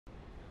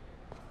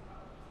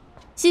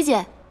西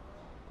姐，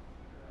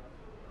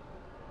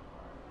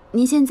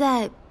您现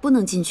在不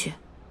能进去。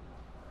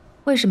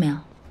为什么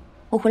呀？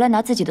我回来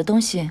拿自己的东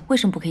西，为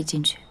什么不可以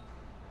进去？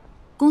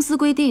公司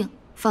规定，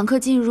访客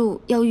进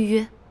入要预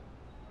约。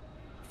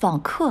访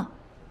客？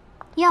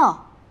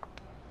哟，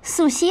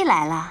素汐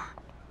来了，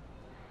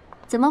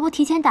怎么不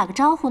提前打个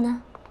招呼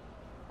呢？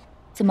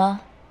怎么，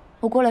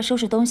我过来收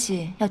拾东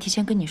西要提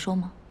前跟你说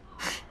吗？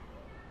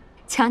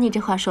瞧你这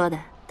话说的，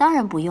当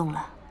然不用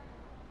了。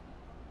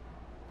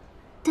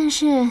但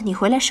是你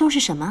回来收拾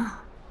什么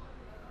啊？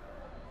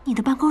你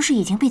的办公室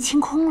已经被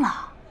清空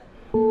了。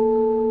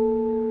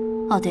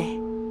哦对，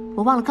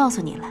我忘了告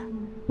诉你了，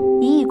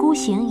一意孤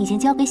行已经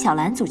交给小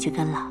兰组去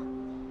跟了。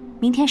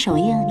明天首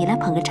映你来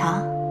捧个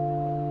场。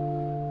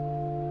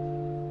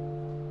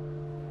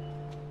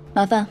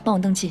麻烦帮我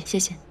登记，谢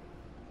谢。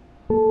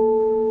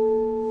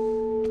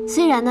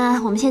虽然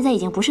呢，我们现在已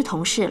经不是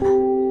同事了，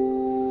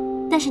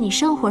但是你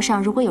生活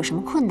上如果有什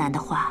么困难的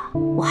话，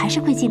我还是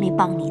会尽力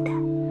帮你的。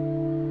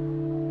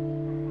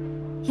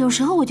有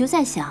时候我就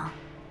在想，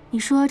你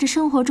说这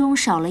生活中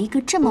少了一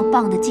个这么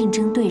棒的竞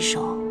争对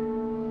手，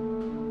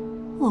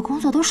我工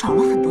作都少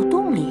了很多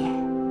动力。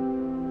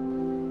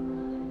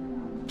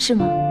是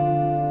吗？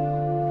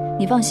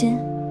你放心，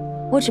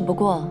我只不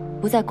过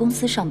不在公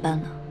司上班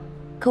了，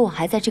可我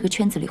还在这个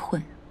圈子里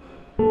混。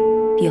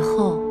以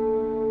后，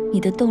你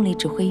的动力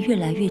只会越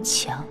来越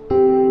强。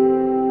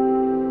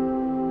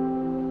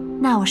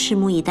那我拭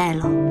目以待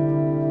喽。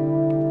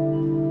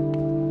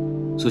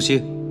素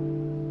汐，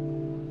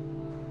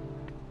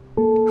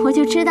我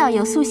就知道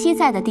有素汐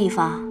在的地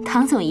方，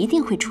唐总一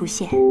定会出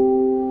现。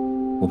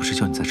我不是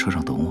叫你在车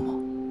上等我吗？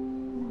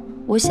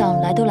我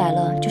想来都来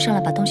了，就上来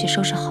把东西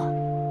收拾好。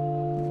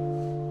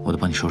我都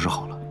帮你收拾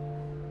好了。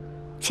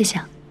谢谢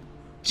啊。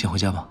先回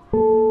家吧。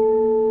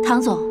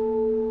唐总，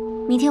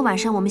明天晚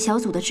上我们小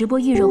组的直播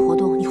预热活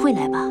动，你会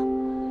来吧？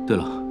对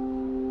了，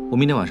我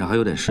明天晚上还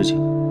有点事情，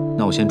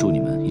那我先祝你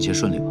们一切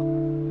顺利吧。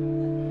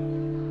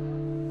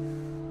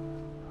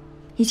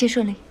一切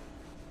顺利。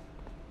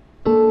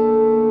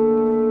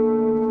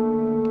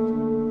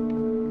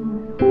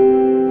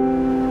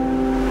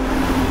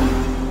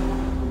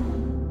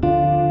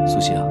素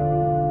汐啊，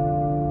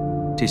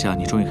这下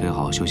你终于可以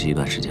好好休息一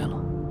段时间了。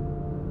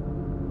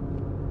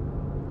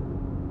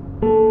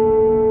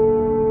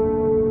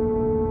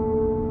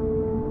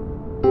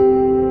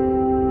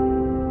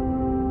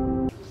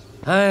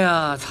哎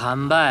呀，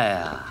惨败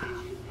啊！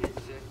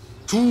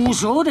煮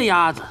熟的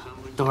鸭子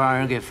都让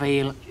人给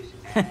飞了。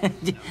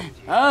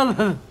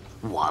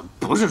不，我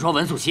不是说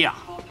文素汐啊，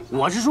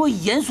我是说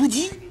盐酥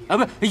鸡啊，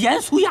不是盐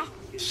酥鸭。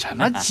什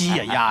么鸡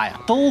呀鸭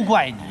呀，都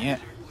怪你！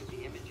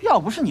要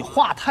不是你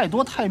话太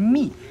多太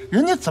密，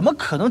人家怎么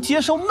可能接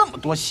收那么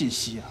多信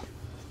息啊？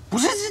不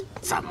是，这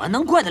怎么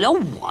能怪得了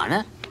我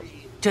呢？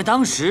这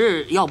当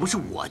时要不是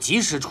我及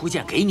时出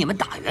现给你们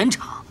打圆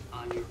场，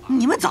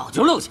你们早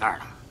就露馅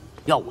了。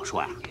要我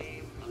说呀，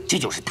这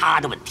就是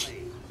他的问题，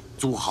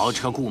租豪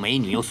车、雇美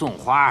女，又送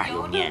花，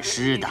又念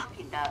诗的，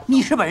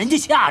你是把人家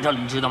吓着了，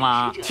你知道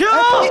吗？停！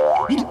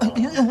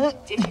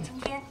截至今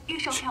天，预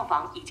售票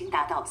房已经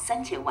达到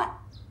3000万。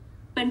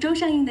本周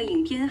上映的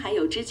影片还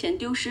有之前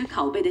丢失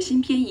拷贝的新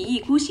片《一意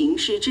孤行》，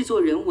是制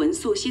作人文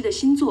素汐的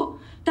新作，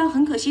但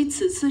很可惜，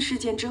此次事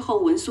件之后，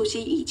文素汐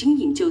已经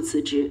引咎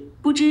辞职。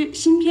不知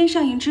新片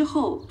上映之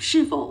后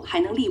是否还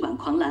能力挽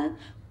狂澜，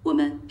我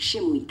们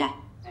拭目以待。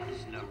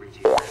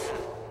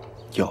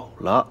有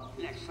了，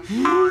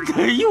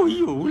又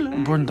有了。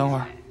不是你等会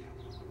儿，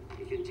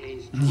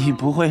你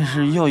不会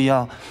是又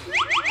要？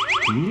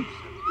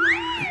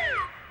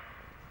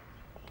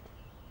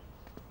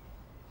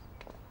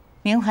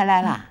您回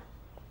来啦？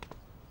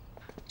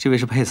这位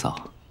是佩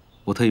嫂，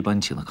我特意帮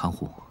你请的看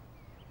护。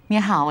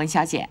您好，文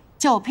小姐，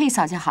叫我佩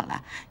嫂就好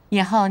了。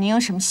以后您有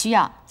什么需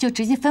要，就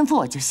直接吩咐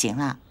我就行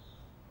了。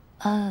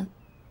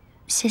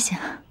谢谢。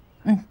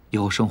以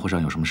后生活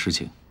上有什么事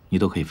情，你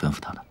都可以吩咐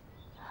他的。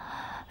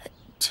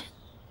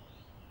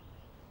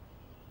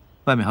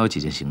外面还有几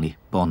件行李，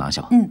帮我拿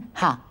下吧。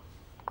好。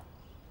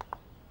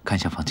看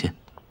一下房间。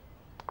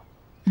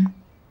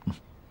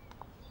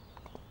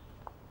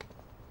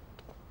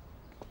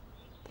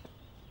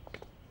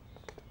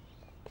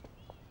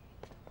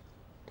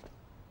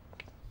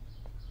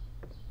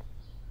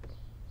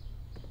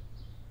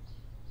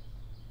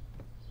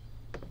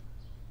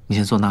你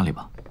先坐那里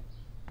吧。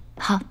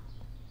好。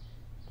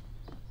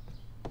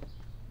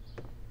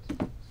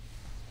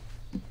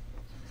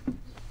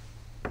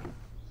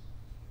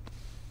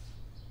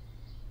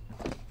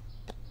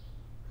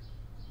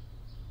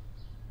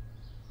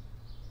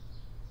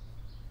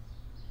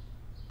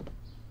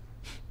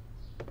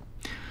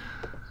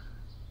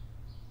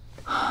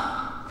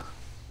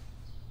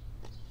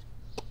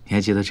你还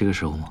记得这个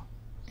时候吗？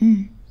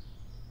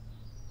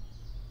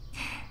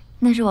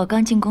那是我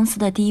刚进公司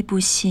的第一部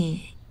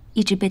戏，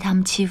一直被他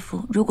们欺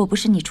负。如果不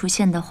是你出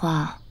现的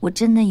话，我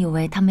真的以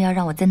为他们要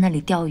让我在那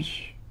里钓鱼。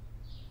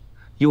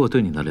以我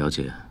对你的了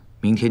解，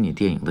明天你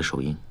电影的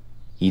首映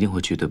一定会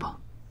去，对吧？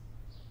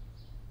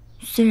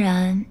虽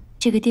然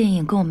这个电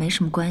影跟我没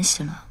什么关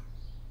系了，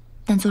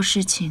但做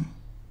事情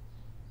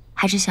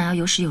还是想要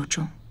有始有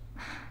终，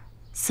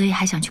所以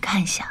还想去看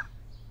一下。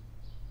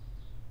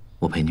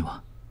我陪你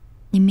吧。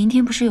你明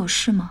天不是有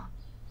事吗？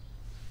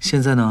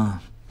现在呢，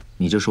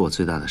你就是我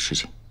最大的事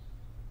情。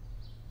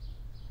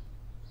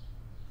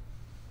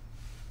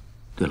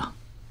对了，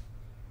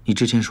你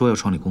之前说要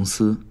创立公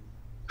司，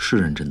是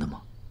认真的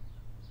吗？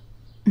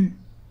嗯。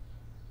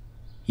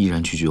依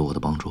然拒绝我的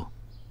帮助？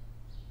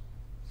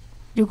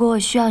如果我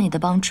需要你的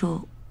帮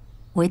助，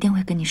我一定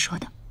会跟你说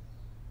的。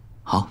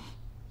好，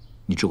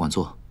你只管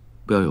做，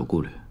不要有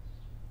顾虑。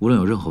无论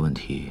有任何问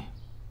题，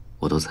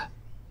我都在。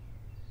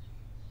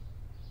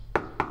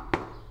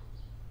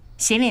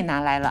行李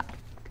拿来了。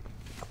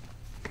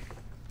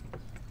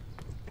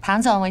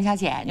唐总，文小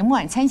姐，你们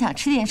晚餐想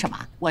吃点什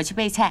么？我去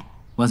备菜。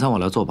晚餐我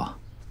来做吧，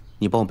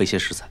你帮我备些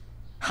食材。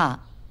好。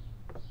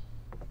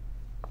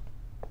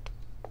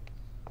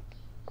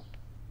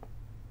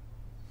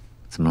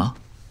怎么了？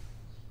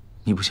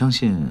你不相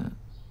信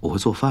我会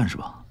做饭是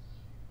吧？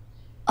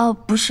哦，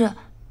不是，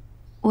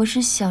我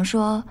是想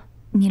说，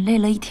你累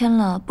了一天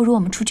了，不如我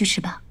们出去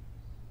吃吧。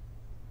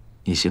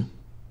也行，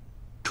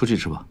出去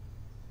吃吧。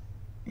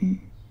嗯，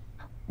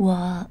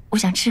我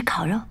想吃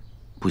烤肉。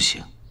不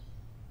行，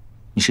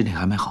你身体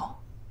还没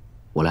好，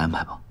我来安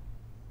排吧。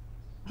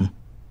嗯，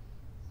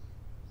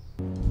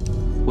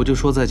我就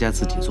说在家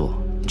自己做，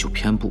你就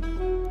偏不。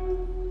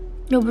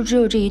又不只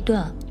有这一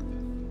顿。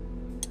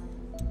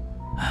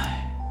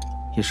唉，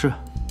也是，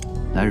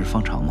来日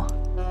方长嘛。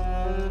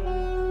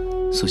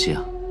苏西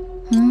啊，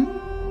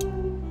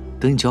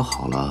等你脚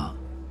好了，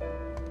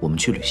我们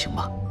去旅行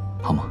吧，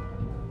好吗？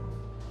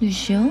旅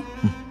行？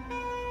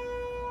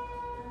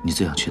你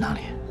最想去哪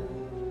里？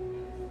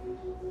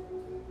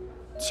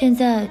现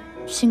在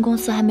新公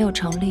司还没有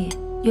成立，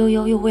悠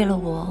悠又为了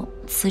我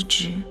辞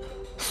职，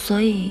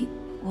所以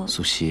我……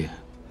苏西，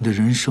你的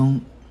人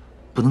生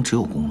不能只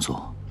有工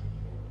作，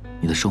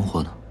你的生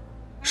活呢？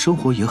生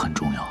活也很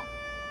重要。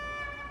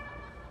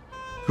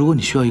如果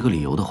你需要一个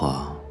理由的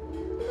话，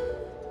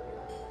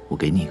我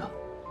给你一个。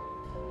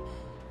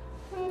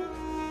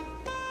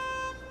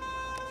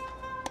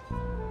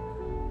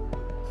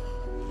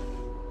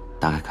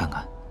打开看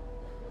看。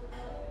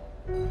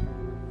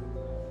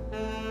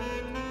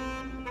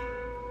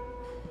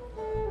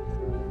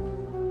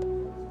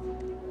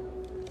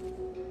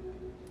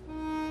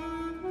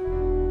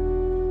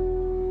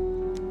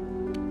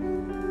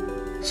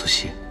苏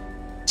西，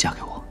嫁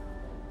给我。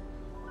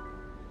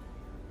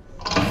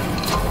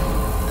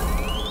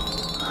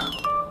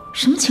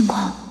什么情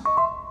况？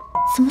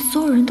怎么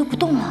所有人都不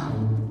动了？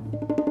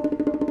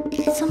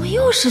怎么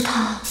又是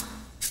他？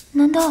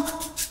难道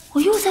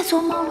我又在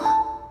做梦了？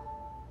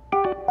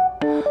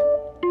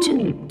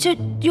这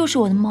又是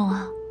我的梦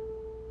啊！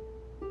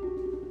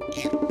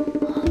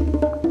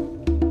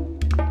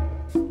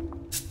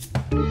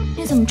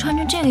你怎么穿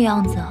成这个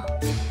样子啊？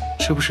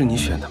这不是你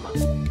选的吗？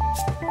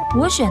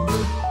我选的。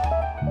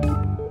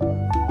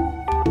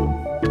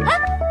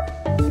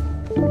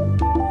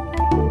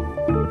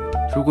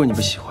如果你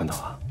不喜欢的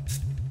话，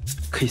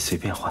可以随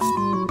便换。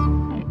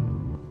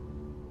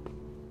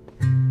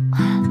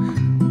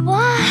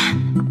哇！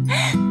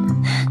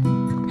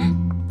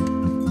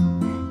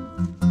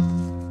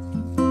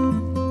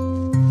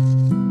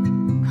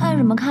看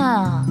什么看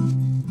啊？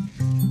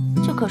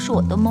这可是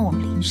我的梦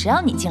里，谁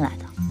让你进来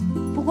的？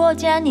不过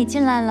既然你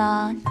进来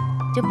了，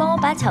就帮我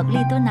把巧克力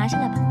都拿下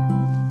来吧。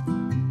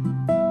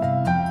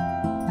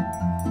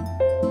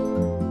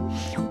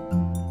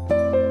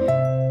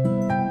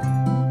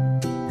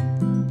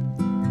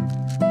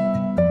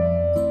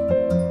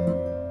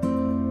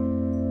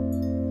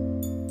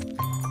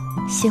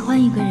喜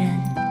欢一个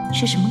人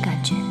是什么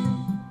感觉？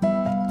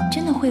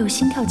真的会有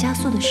心跳加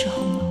速的时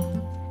候吗？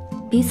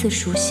彼此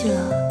熟悉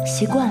了，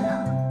习惯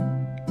了，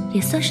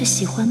也算是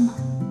喜欢吗？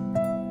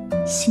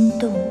心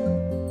动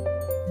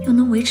又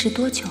能维持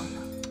多久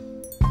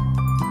呢？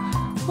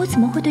我怎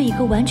么会对一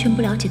个完全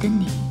不了解的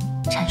你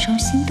产生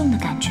心动的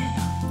感觉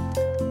呢？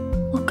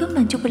我根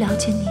本就不了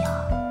解你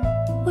啊，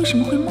为什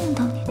么会梦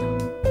到你呢？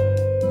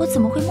我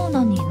怎么会梦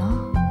到你呢？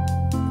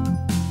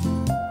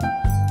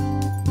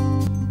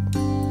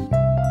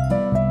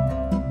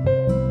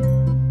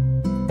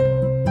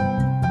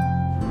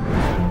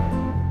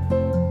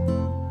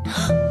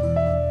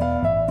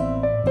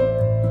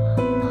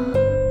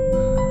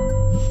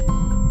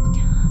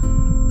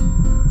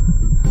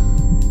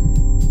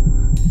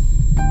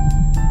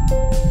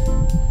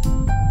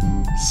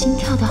心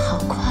跳的好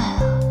快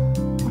啊！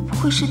我不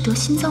会是得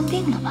心脏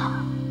病了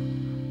吧？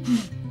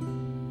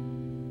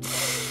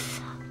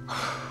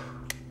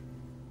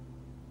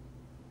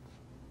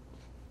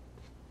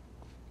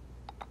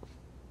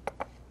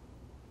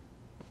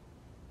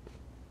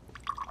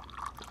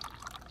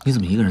你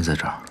怎么一个人在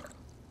这儿？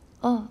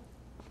哦，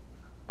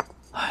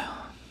哎呀，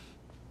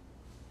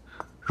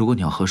如果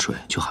你要喝水，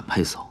就喊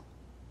配嫂。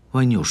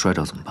万一你有摔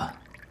着怎么办？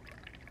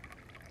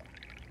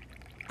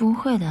不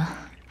会的，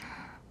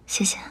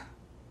谢谢。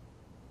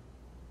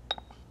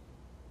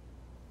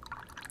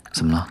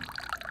怎么了？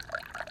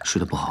睡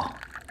得不好？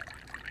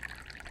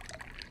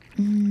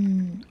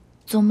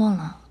做梦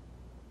了。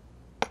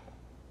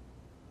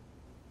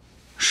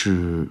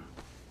是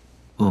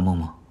噩梦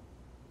吗？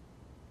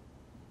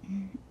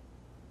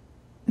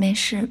没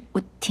事，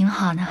我挺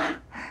好的。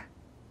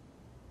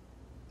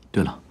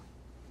对了，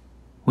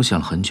我想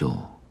了很久，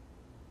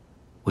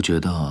我觉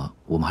得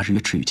我们还是约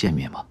赤羽见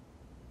面吧。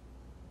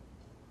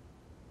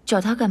找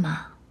他干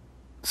嘛？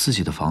自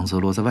己的房子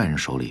落在外人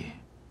手里，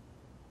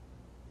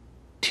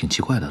挺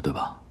奇怪的，对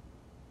吧？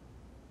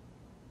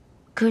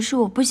可是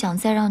我不想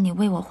再让你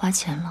为我花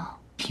钱了。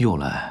又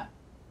来。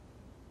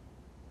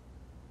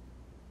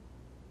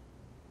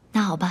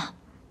那好吧，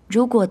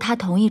如果他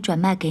同意转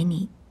卖给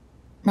你，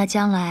那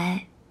将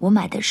来我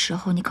买的时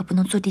候，你可不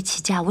能坐地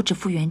起价，我只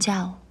付原价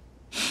哦。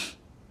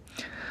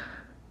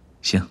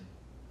行。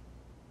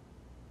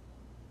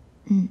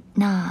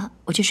那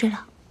我去睡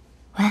了，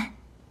晚安。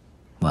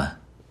晚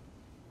安。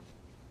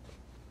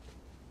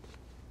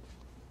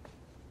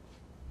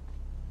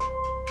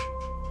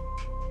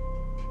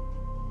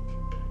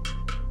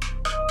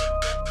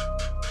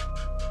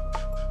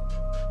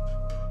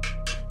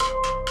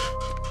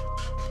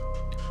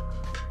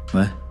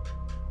喂，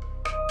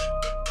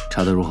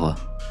查得如何？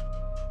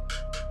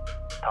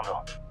唐总，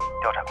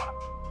调查过了，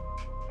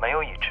没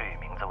有以赤羽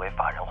名字为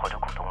法人或者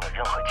股东的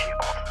任何企业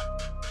公司。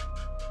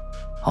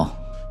好，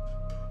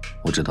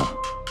我知道了。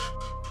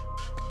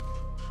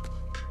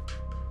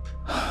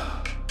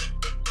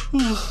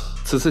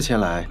此次前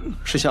来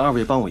是向二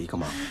位帮我一个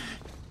忙。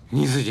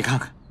你自己看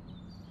看，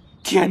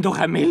天都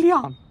还没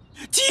亮呢，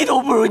鸡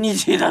都不如你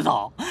起得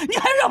早，你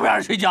还让不让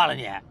人睡觉了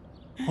你？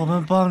我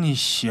们帮你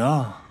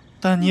行，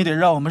但你得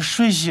让我们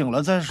睡醒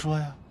了再说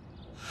呀。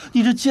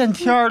你这见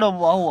天的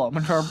往我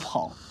们这儿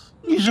跑，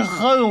你是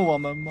恨我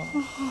们吗？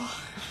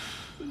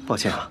抱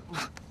歉啊。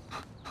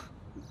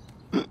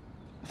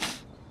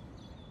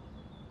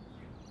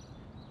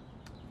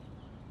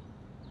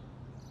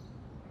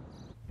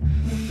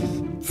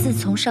自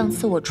从上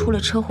次我出了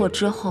车祸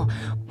之后，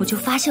我就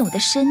发现我的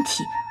身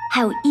体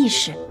还有意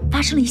识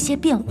发生了一些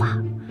变化。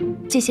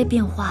这些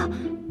变化，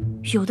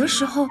有的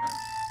时候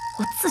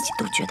我自己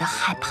都觉得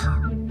害怕。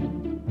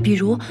比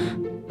如，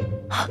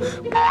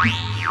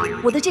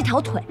我的这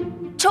条腿，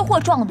车祸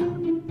撞的。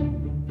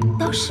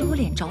当时我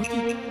脸着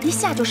地，一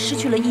下就失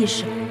去了意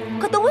识。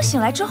可等我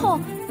醒来之后，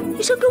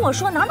医生跟我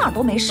说哪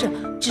都没事，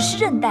只是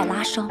韧带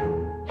拉伤。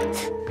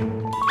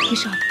医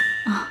生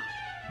啊，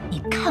你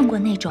看过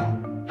那种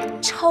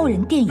超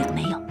人电影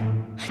没有？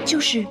就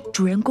是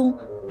主人公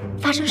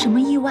发生什么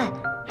意外，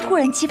突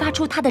然激发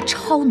出他的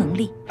超能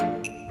力，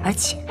而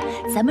且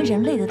咱们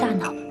人类的大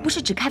脑不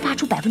是只开发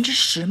出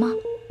10%吗？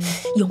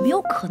有没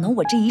有可能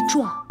我这一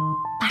撞，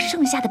把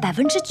剩下的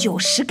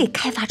90%给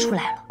开发出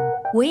来了？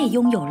我也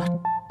拥有了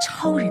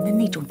超人的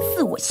那种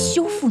自我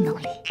修复能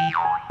力。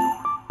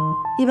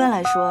一般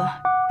来说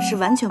是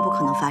完全不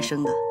可能发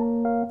生的，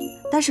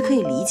但是可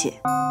以理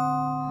解。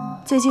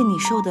最近你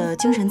受的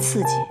精神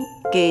刺激，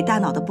给大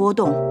脑的波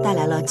动带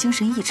来了精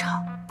神异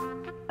常。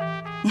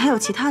你还有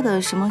其他的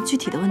什么具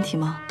体的问题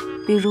吗？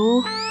比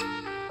如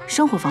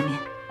生活方面、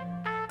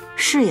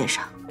事业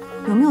上，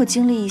有没有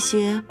经历一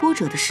些波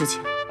折的事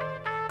情？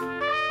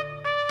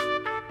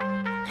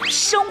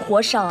生活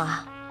上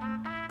啊，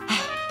哎，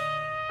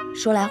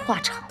说来话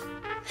长，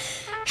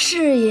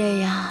事业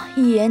呀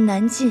一言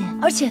难尽，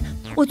而且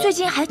我最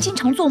近还经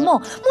常做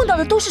梦，梦到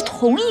的都是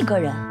同一个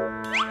人。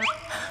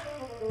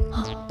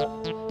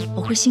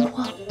我会心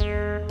慌、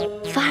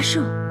发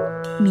热、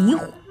迷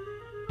糊，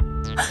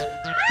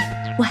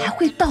我还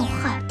会盗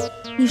汗。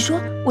你说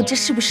我这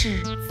是不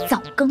是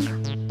早更啊？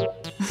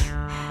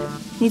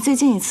你最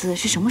近一次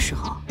是什么时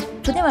候？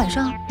昨天晚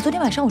上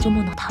我就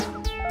梦到他了。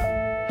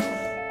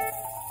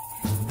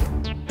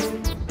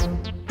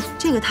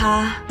这个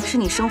他是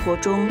你生活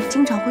中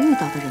经常会遇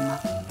到的人吗？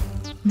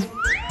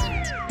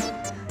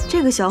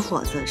这个小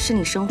伙子是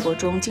你生活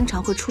中经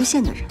常会出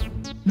现的人，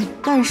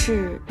但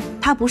是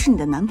他不是你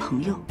的男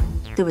朋友，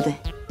对不对？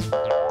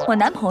我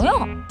男朋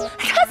友？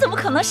他怎么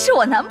可能是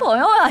我男朋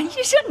友啊？医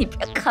生，你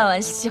别开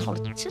玩笑了，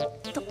真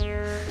的。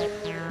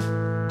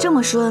这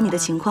么说，你的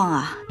情况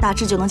啊，大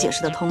致就能解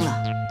释得通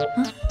了。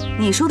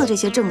你说的这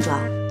些症状，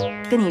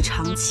跟你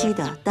长期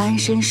的单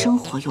身生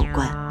活有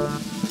关。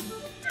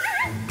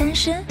单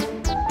身？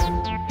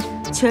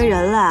缺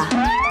人了，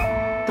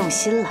动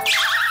心了，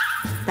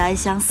单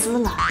相思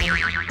了，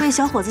被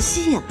小伙子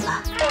吸引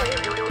了。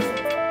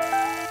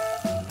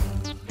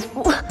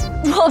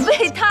我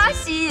被他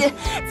吸引，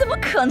怎么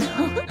可能？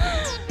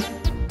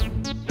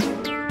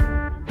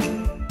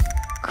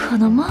可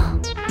能吗？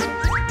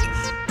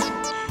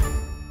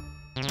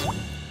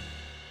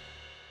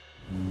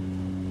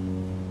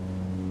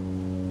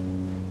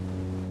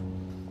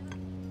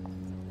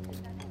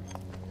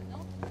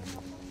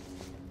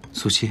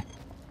苏七，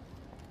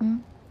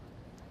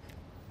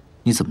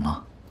你怎么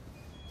了？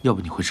要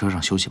不你回车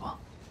上休息吧，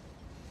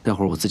待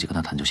会儿我自己跟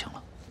他谈就行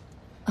了。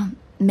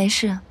没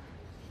事。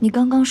你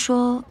刚刚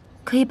说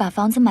可以把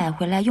房子买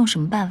回来，用什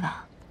么办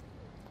法？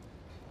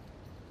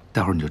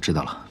待会儿你就知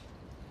道了。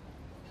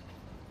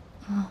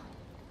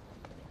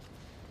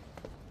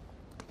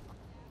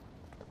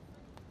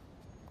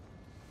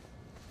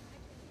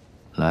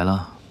来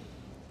了。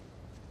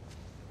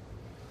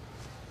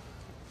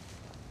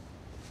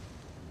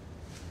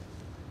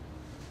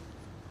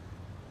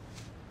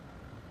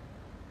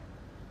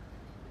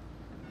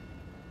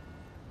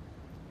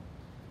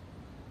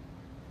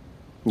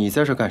你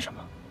在这干什么？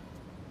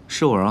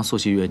是我让素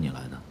汐约你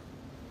来的。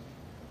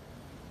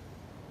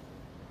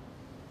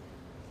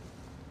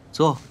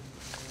坐。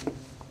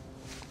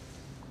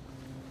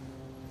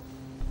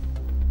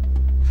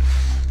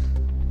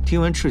听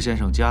闻赤先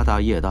生家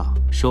大业大，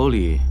手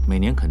里每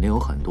年肯定有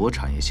很多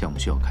产业项目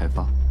需要开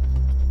发，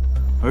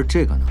而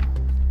这个呢，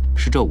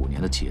是这5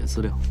年的企业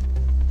资料。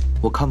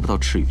我看不到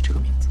赤羽这个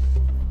名字，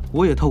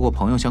我也透过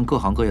朋友向各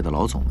行各业的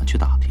老总们去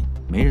打听，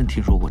没人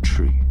听说过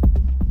赤羽。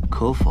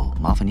可否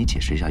麻烦你解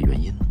释一下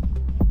原因呢？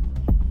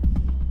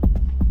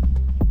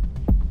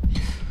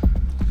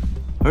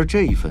而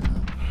这一份呢，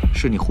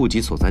是你户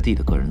籍所在地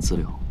的个人资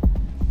料。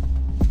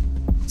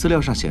资料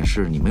上显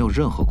示你没有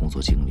任何工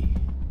作经历。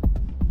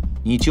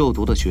你就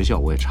读的学校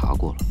我也查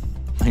过了，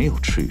没有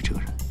赤羽这个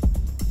人。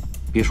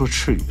别说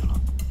赤羽了，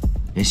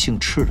连姓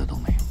赤的都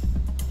没有。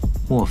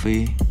莫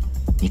非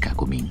你改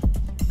过名，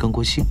更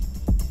过姓？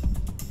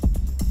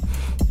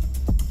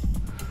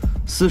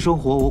私生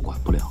活我管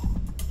不了，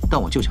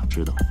但我就想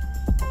知道，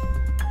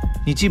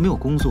你既没有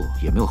工作，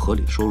也没有合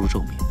理的收入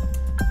证明，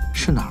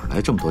是哪儿来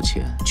这么多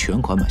钱，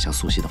全款买下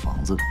素汐的房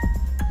子的？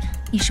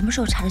你什么时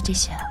候查的这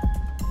些啊？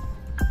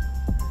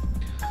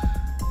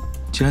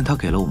既然他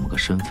给了我们个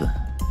身份，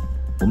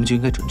我们就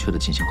应该准确地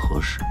进行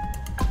核实。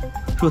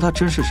若他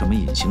真是什么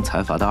隐形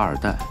财阀的2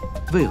代，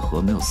为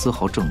何没有丝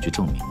毫证据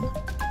证明呢？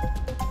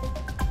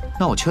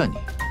那我劝你，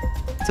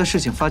在事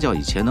情发酵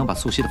以前，能把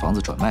素汐的房子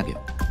转卖给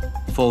我，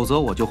否则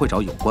我就会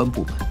找有关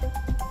部门，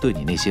对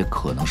你那些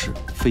可能是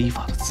非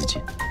法的资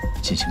金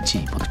进行进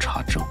一步的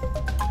查证。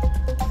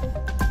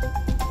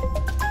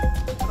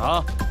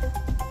啊，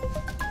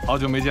好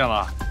久没见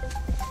了，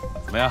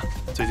怎么样？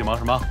最近忙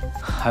什么？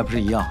还不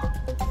是一样。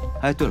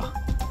哎，对了，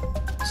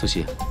素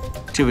汐。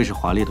这位是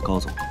华丽的高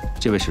总，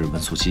这位是文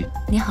素汐。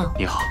你好，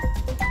你好，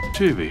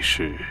这位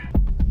是……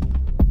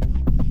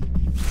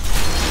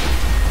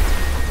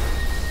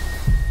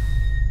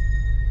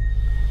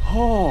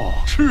哦，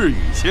赤羽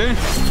先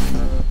生。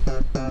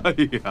哎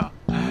呀，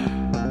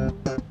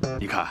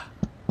你看，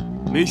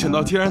没想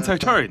到竟然在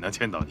这儿也能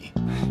见到你。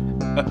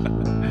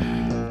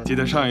记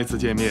得上一次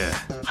见面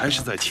还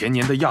是在前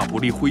年的亚布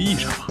力会议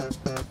上吧？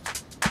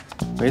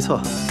没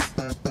错。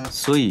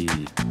所以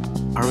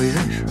，2位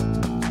认识？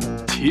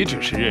岂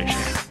止是认识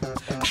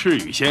呀！赤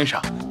羽先生，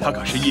他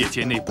可是业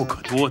界内不可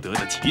多得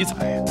的奇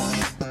才呀。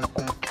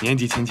年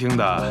纪轻轻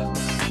的，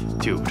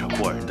就有着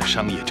过人的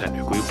商业战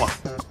略规划。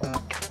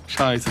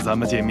上一次咱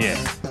们见面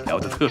聊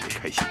得特别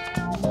开心，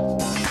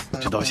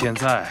直到现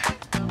在，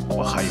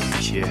我还有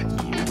一些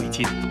意犹未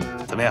尽。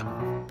怎么样，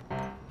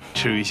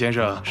赤羽先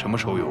生什么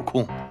时候有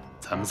空，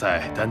咱们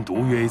再单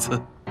独约一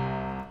次？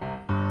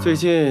最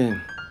近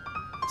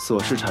琐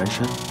事缠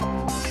身，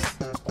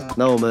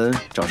那我们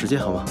找时间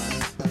好吗？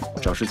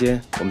找时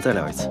间我们再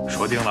聊一次。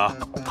说定了啊。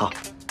好，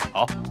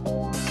好。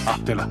啊，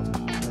对了，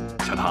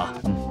小唐，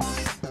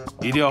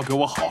一定要给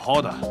我好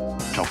好的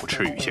照顾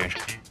赤羽先生。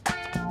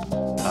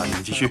啊，你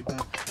们继续，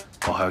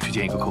我还要去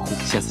见一个客户。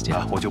下次见。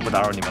我就不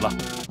打扰你们了。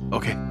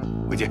OK，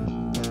 回见。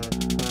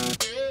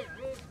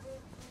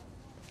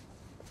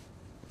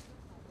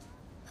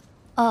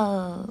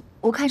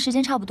我看时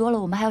间差不多了，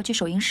我们还要去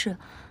首映室，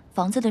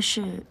房子的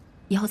事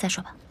以后再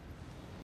说吧。